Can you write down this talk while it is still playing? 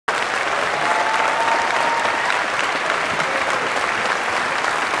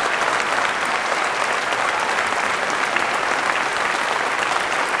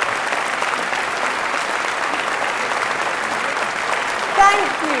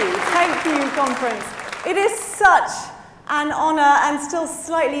Thank you, conference. It is such an honour and still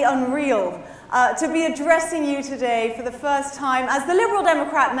slightly unreal to be addressing you today for the first time as the Liberal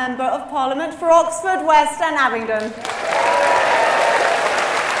Democrat Member of Parliament for Oxford, West and Abingdon.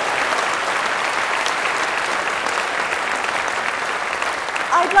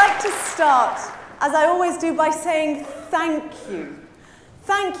 I'd like to start, as I always do, by saying thank you.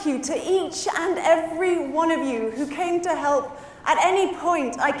 Thank you to each and every one of you who came to help at any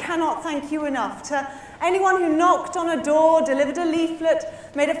point. I cannot thank you enough. To anyone who knocked on a door, delivered a leaflet,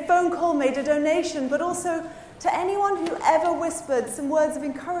 made a phone call, made a donation, but also to anyone who ever whispered some words of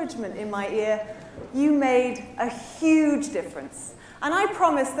encouragement in my ear, you made a huge difference. And I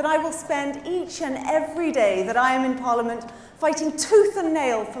promise that I will spend each and every day that I am in Parliament fighting tooth and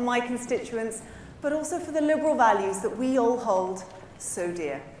nail for my constituents, but also for the liberal values that we all hold so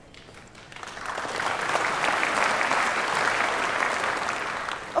dear.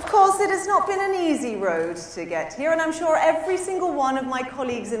 Of course, it has not been an easy road to get here, and I'm sure every single one of my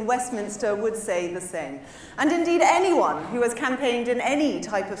colleagues in Westminster would say the same. And indeed, anyone who has campaigned in any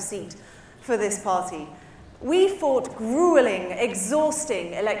type of seat for this party. We fought grueling,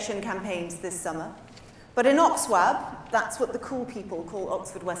 exhausting election campaigns this summer. But in Oxwab, that's what the cool people call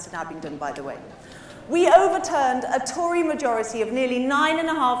Oxford, West and Abingdon, by the way, we overturned a Tory majority of nearly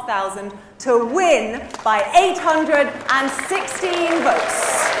 9,500 to win by 816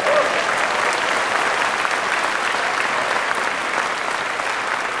 votes.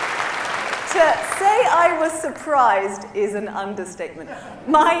 To say I was surprised is an understatement.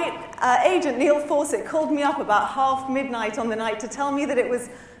 My agent, Neil Fawcett, called me up about midnight on the night to tell me that it was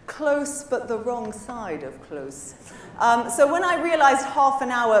close, but the wrong side of close. So when I realized half an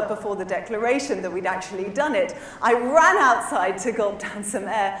hour before the declaration that we'd actually done it, I ran outside to gulp down some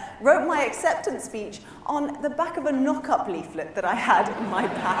air, wrote my acceptance speech on the back of a knock-up leaflet that I had in my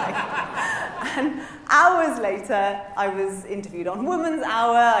bag. And hours later, I was interviewed on Women's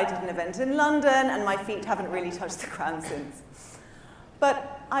Hour, I did an event in London, and my feet haven't really touched the ground since.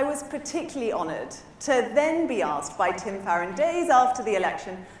 But I was particularly honoured to then be asked by Tim Farron days after the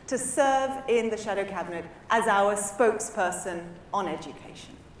election to serve in the Shadow Cabinet as our spokesperson on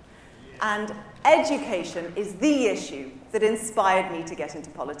education. And education is the issue that inspired me to get into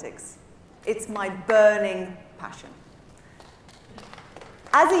politics. It's my burning passion.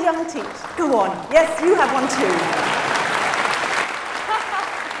 As a young teacher, go on, yes, you have one too.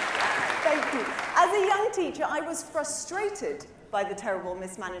 Thank you. As a young teacher, I was frustrated by the terrible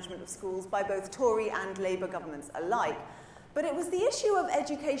mismanagement of schools by both Tory and Labour governments alike. But it was the issue of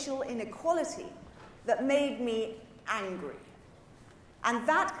educational inequality that made me angry. And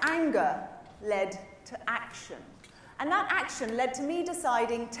that anger led to action. And that action led to me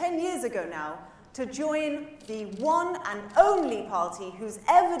deciding 10 years ago now to join the one and only party whose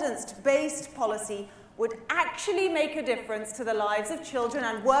evidence-based policy would actually make a difference to the lives of children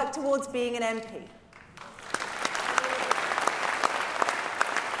and work towards being an MP.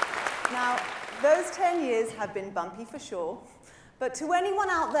 Now, those 10 years have been bumpy for sure, but to anyone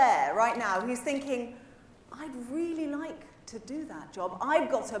out there right now who's thinking, I'd really like to do that job, I've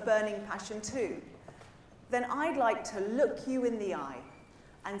got a burning passion too, then I'd like to look you in the eye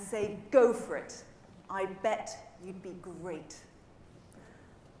and say, go for it. I bet you'd be great.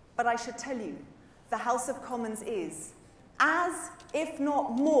 But I should tell you, the House of Commons is as, if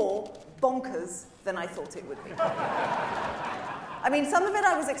not more, bonkers than I thought it would be. I mean, some of it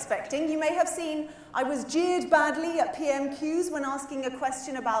I was expecting. You may have seen I was jeered badly at PMQs when asking a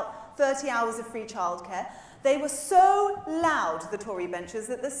question about 30 hours of free childcare. They were so loud, the Tory benches,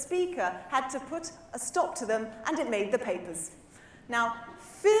 that the Speaker had to put a stop to them, and it made the papers. Now,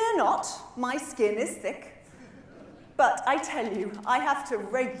 fear not, my skin is thick. But I tell you, I have to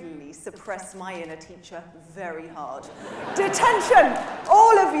regularly suppress my inner teacher very hard. Detention,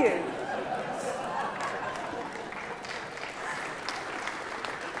 all of you.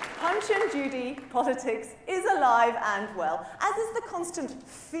 Punch and Judy politics is alive and well, as is the constant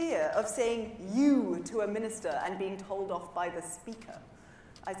fear of saying you to a minister and being told off by the Speaker.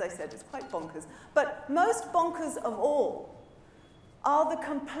 As I said, it's quite bonkers. But most bonkers of all are the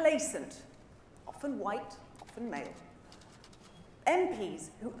complacent, often white, often male, MPs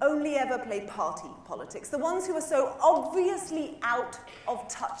who only ever play party politics, the ones who are so obviously out of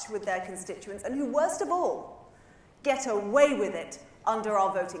touch with their constituents and who, worst of all, get away with it under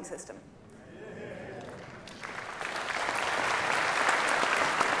our voting system.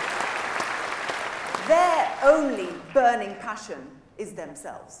 Their only burning passion is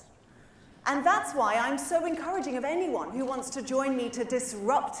themselves. And that's why I'm so encouraging of anyone who wants to join me to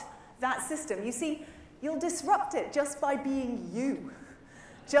disrupt that system. You see, you'll disrupt it just by being you.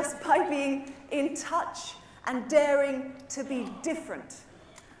 just by being in touch and daring to be different.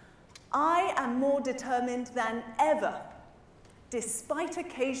 I am more determined than ever, despite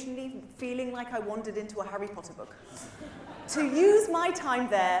occasionally feeling like I wandered into a Harry Potter book, to use my time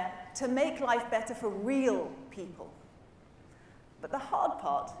there to make life better for real people. But the hard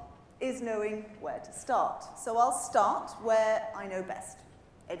part is knowing where to start. So I'll start where I know best,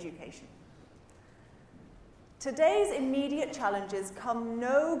 education. Today's immediate challenges come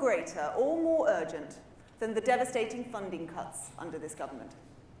no greater or more urgent than the devastating funding cuts under this government.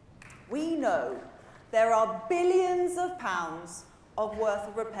 We know there are billions of pounds of worth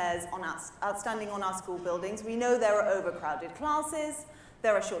of repairs outstanding on our school buildings. We know there are overcrowded classes,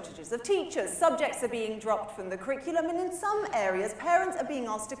 there are shortages of teachers, subjects are being dropped from the curriculum, and in some areas, parents are being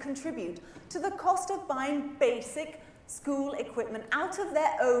asked to contribute to the cost of buying basic school equipment out of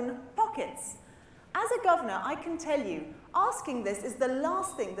their own pockets. As a governor, I can tell you, asking this is the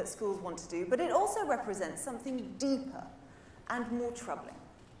last thing that schools want to do, but it also represents something deeper and more troubling.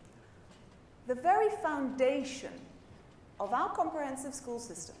 The very foundation of our comprehensive school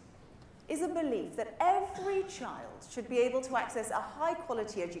system is a belief that every child should be able to access a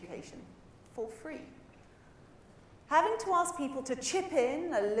high-quality education for free. Having to ask people to chip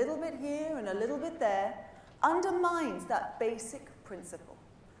in a little bit here and a little bit there undermines that basic principle.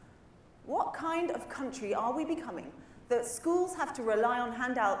 What kind of country are we becoming that schools have to rely on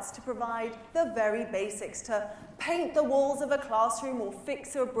handouts to provide the very basics, to paint the walls of a classroom or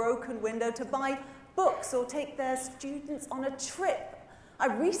fix a broken window, to buy books or take their students on a trip? I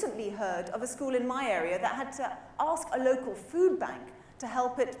recently heard of a school in my area that had to ask a local food bank to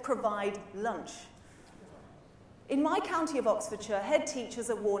help it provide lunch. In my county of Oxfordshire, head teachers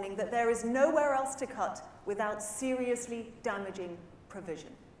are warning that there is nowhere else to cut without seriously damaging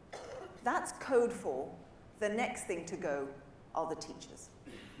provision. That's code for the next thing to go are the teachers.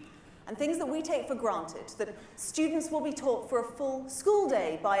 And things that we take for granted, that students will be taught for a full school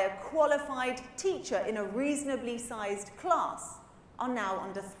day by a qualified teacher in a reasonably sized class, are now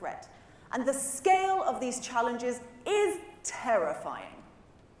under threat. And the scale of these challenges is terrifying.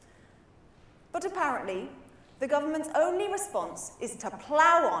 But apparently, the government's only response is to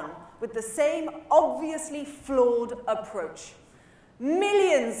plough on with the same obviously flawed approach.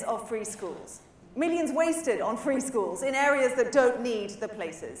 Millions of free schools, millions wasted on free schools in areas that don't need the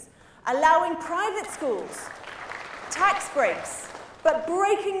places. Allowing private schools tax breaks, but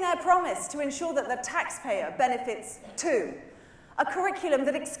breaking their promise to ensure that the taxpayer benefits too. A curriculum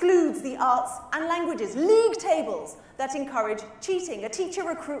that excludes the arts and languages, league tables that encourage cheating, a teacher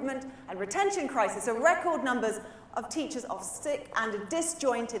recruitment and retention crisis, a record numbers of teachers off sick, and a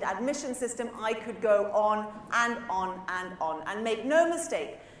disjointed admission system. I could go on and on and on. And make no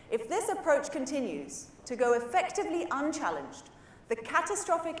mistake, if this approach continues to go effectively unchallenged, the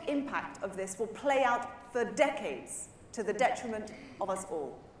catastrophic impact of this will play out for decades to the detriment of us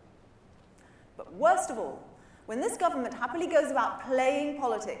all. But worst of all, when this government happily goes about playing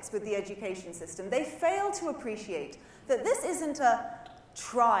politics with the education system, they fail to appreciate that this isn't a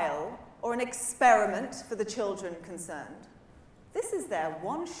trial or an experiment for the children concerned. This is their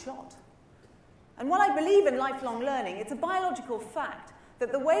one shot. And while I believe in lifelong learning, it's a biological fact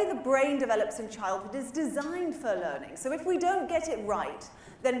that the way the brain develops in childhood is designed for learning. So if we don't get it right,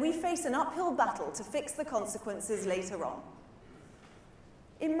 then we face an uphill battle to fix the consequences later on.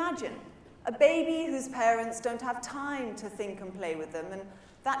 Imagine a baby whose parents don't have time to think and play with them, and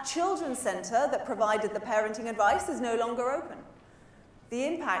that children's centre that provided the parenting advice is no longer open. The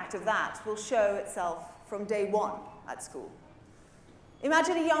impact of that will show itself from day one at school.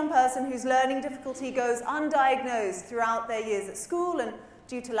 Imagine a young person whose learning difficulty goes undiagnosed throughout their years at school, and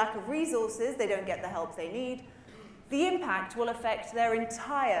due to lack of resources, they don't get the help they need. The impact will affect their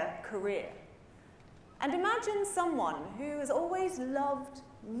entire career. And imagine someone who has always loved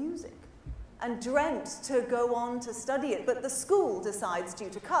music and dreamt to go on to study it, but the school decides, due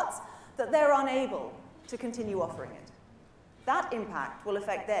to cuts, that they're unable to continue offering it. That impact will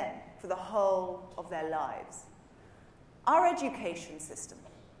affect them for the whole of their lives. Our education system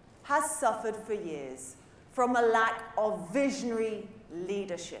has suffered for years from a lack of visionary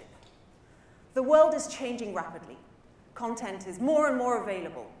leadership. The world is changing rapidly. Content is more and more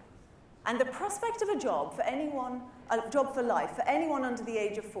available. And the prospect of a job for anyone, a job for life for anyone under the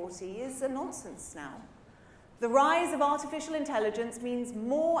age of 40 is a nonsense now. The rise of artificial intelligence means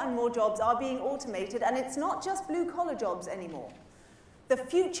more and more jobs are being automated, and it's not just blue-collar jobs anymore. The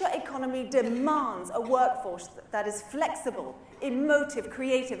future economy demands a workforce that is flexible, emotive,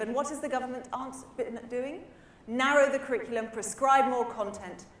 creative, and what is the government doing? Narrow the curriculum, prescribe more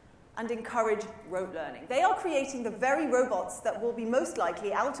content, and encourage rote learning. They are creating the very robots that will be most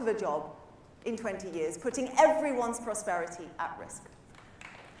likely out of a job in 20 years, putting everyone's prosperity at risk.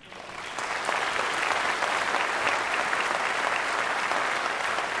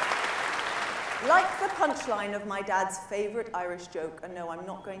 Like the punchline of my dad's favorite Irish joke, and no, I'm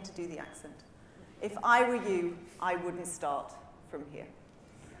not going to do the accent. If I were you, I wouldn't start from here.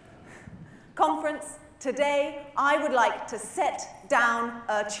 Conference, today I would like to set down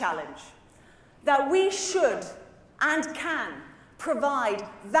a challenge that we should and can provide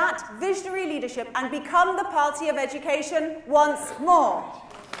that visionary leadership and become the party of education once more.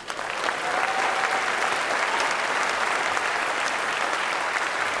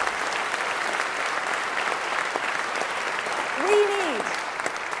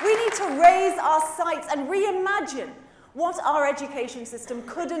 We need to raise our sights and reimagine what our education system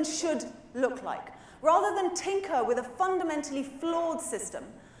could and should look like. Rather than tinker with a fundamentally flawed system,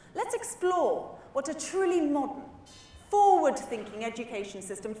 let's explore what a truly modern, forward-thinking education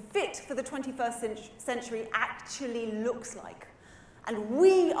system fit for the 21st century actually looks like. And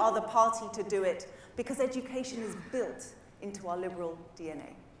we are the party to do it because education is built into our liberal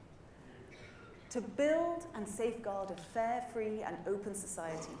DNA. To build and safeguard a fair, free, and open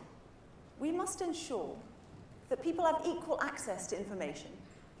society, we must ensure that people have equal access to information,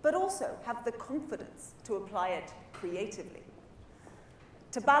 but also have the confidence to apply it creatively.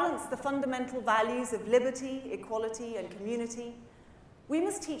 To balance the fundamental values of liberty, equality, and community, we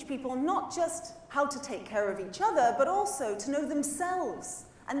must teach people not just how to take care of each other, but also to know themselves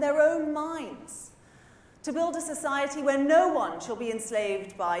and their own minds. To build a society where no one shall be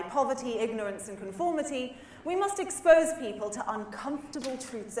enslaved by poverty, ignorance, and conformity, we must expose people to uncomfortable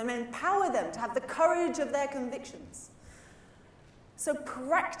truths and empower them to have the courage of their convictions. So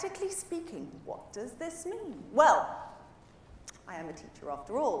practically speaking, what does this mean? Well, I am a teacher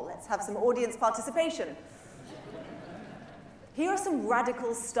after all. Let's have some audience participation. Here are some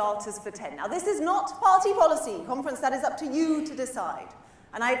radical starters for 10. Now, this is not party policy. Conference, that is up to you to decide.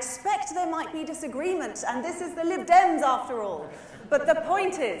 And I expect there might be disagreement, and this is the Lib Dems after all. But the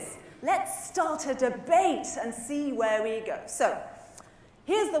point is, let's start a debate and see where we go. So,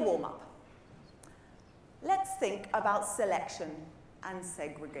 here's the warm-up. Let's think about selection and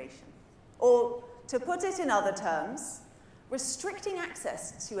segregation. Or, to put it in other terms, restricting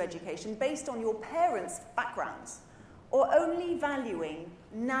access to education based on your parents' backgrounds, or only valuing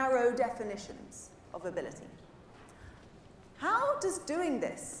narrow definitions of ability. How does doing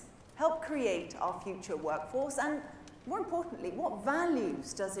this help create our future workforce? And more importantly, what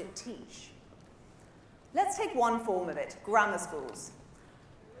values does it teach? Let's take one form of it, grammar schools.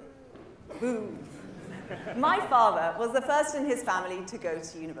 Boo. My father was the first in his family to go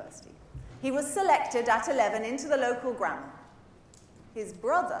to university. He was selected at 11 into the local grammar. His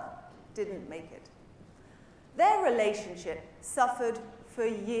brother didn't make it. Their relationship suffered for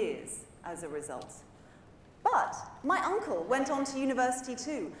years as a result. But my uncle went on to university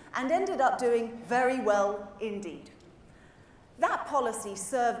too and ended up doing very well indeed. That policy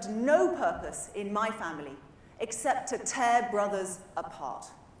served no purpose in my family except to tear brothers apart.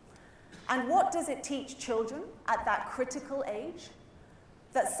 And what does it teach children at that critical age?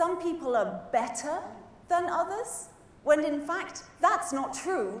 That some people are better than others, when in fact that's not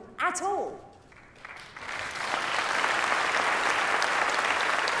true at all.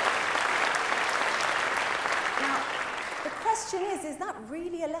 The question is that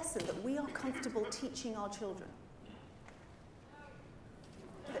really a lesson that we are comfortable teaching our children?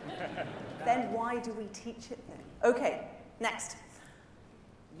 Then why do we teach it then? Okay, next.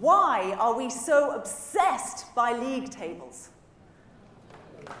 Why are we so obsessed by league tables?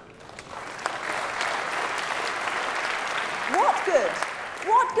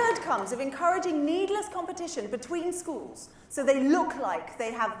 What good comes of encouraging needless competition between schools so they look like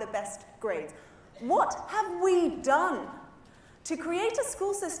they have the best grades? What have we done to create a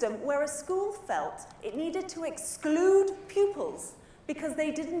school system where a school felt it needed to exclude pupils because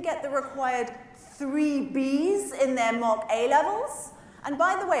they didn't get the required 3 Bs in their mock A-levels? And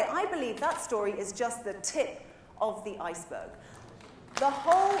by the way, I believe that story is just the tip of the iceberg. The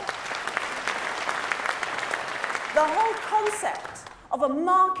whole concept of a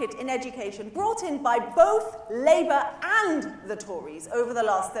market in education brought in by both Labour and the Tories over the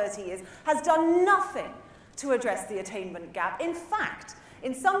last 30 years has done nothing to address the attainment gap. In fact,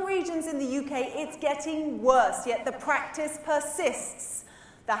 in some regions in the UK, it's getting worse, yet the practice persists.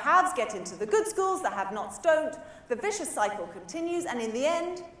 The haves get into the good schools, the have-nots don't. The vicious cycle continues, and in the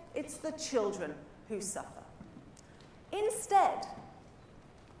end, it's the children who suffer. Instead,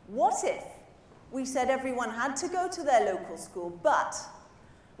 what if we said everyone had to go to their local school, but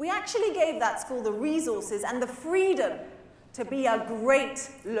We actually gave that school the resources and the freedom to be a great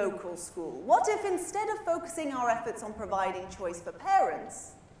local school. What if instead of focusing our efforts on providing choice for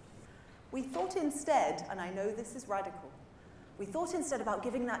parents, we thought instead, and I know this is radical, we thought instead about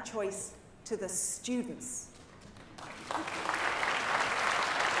giving that choice to the students.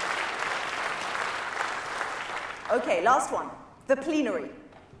 Okay, last one, the plenary.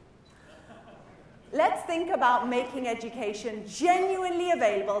 Let's think about making education genuinely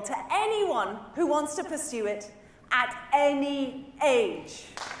available to anyone who wants to pursue it at any age.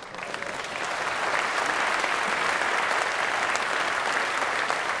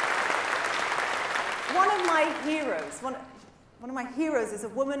 One of my heroes is a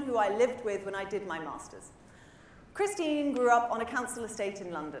woman who I lived with when I did my master's. Christine grew up on a council estate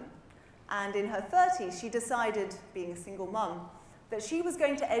in London, and in her 30s she decided, being a single mum, that she was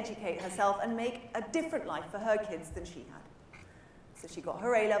going to educate herself and make a different life for her kids than she had. So she got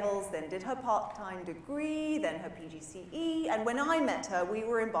her A-levels, then did her part-time degree, then her PGCE, and when I met her, we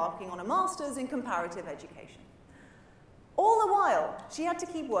were embarking on a master's in comparative education. All the while, she had to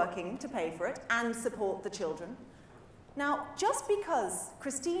keep working to pay for it and support the children. Now, just because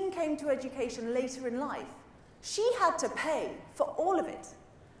Christine came to education later in life, she had to pay for all of it,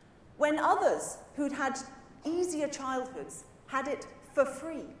 when others who'd had easier childhoods had it for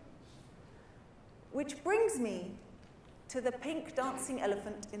free. Which brings me to the pink dancing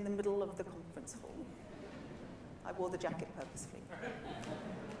elephant in the middle of the conference hall. I wore the jacket purposefully.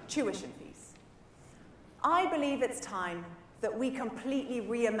 Tuition fees. I believe it's time that we completely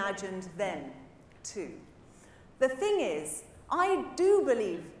reimagined them, too. The thing is, I do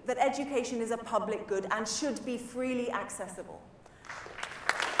believe that education is a public good and should be freely accessible.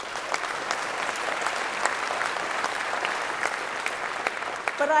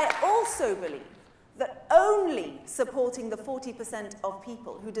 But I also believe that only supporting the 40% of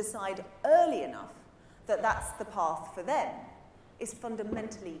people who decide early enough that that's the path for them is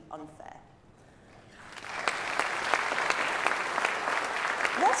fundamentally unfair.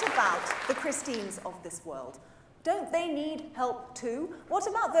 What about the Christines of this world? Don't they need help too? What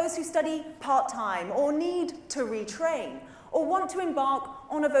about those who study part-time or need to retrain or want to embark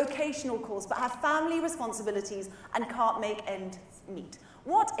on a vocational course but have family responsibilities and can't make ends meet?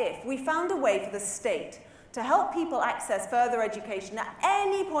 What if we found a way for the state to help people access further education at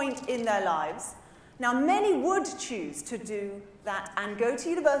any point in their lives? Now, many would choose to do that and go to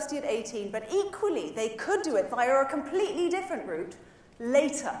university at 18, but equally, they could do it via a completely different route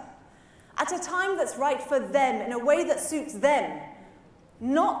later, at a time that's right for them, in a way that suits them,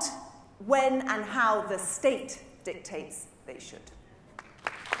 not when and how the state dictates they should.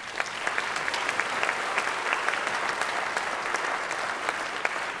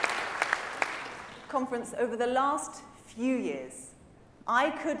 Conference, over the last few years, I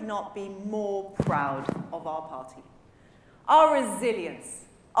could not be more proud of our party. Our resilience,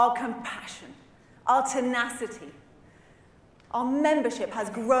 our compassion, our tenacity. Our membership has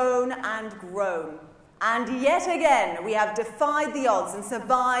grown and grown. And yet again, we have defied the odds and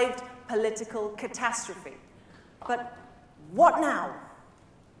survived political catastrophe. But what now?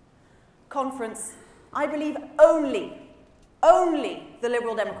 Conference, I believe only the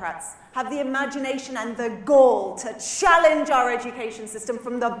Liberal Democrats have the imagination and the gall to challenge our education system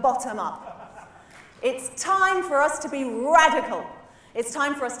from the bottom up. It's time for us to be radical. It's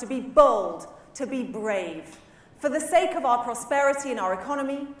time for us to be bold, to be brave. For the sake of our prosperity and our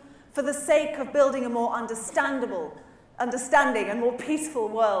economy, for the sake of building a more understanding and more peaceful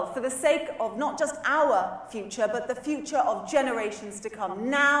world, for the sake of not just our future, but the future of generations to come.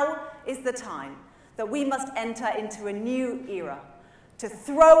 Now is the time that we must enter into a new era, to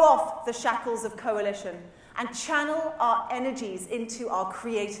throw off the shackles of coalition and channel our energies into our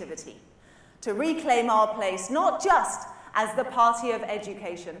creativity, to reclaim our place not just as the party of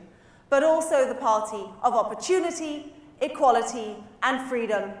education, but also the party of opportunity, equality, and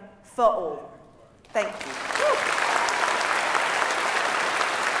freedom for all. Thank you.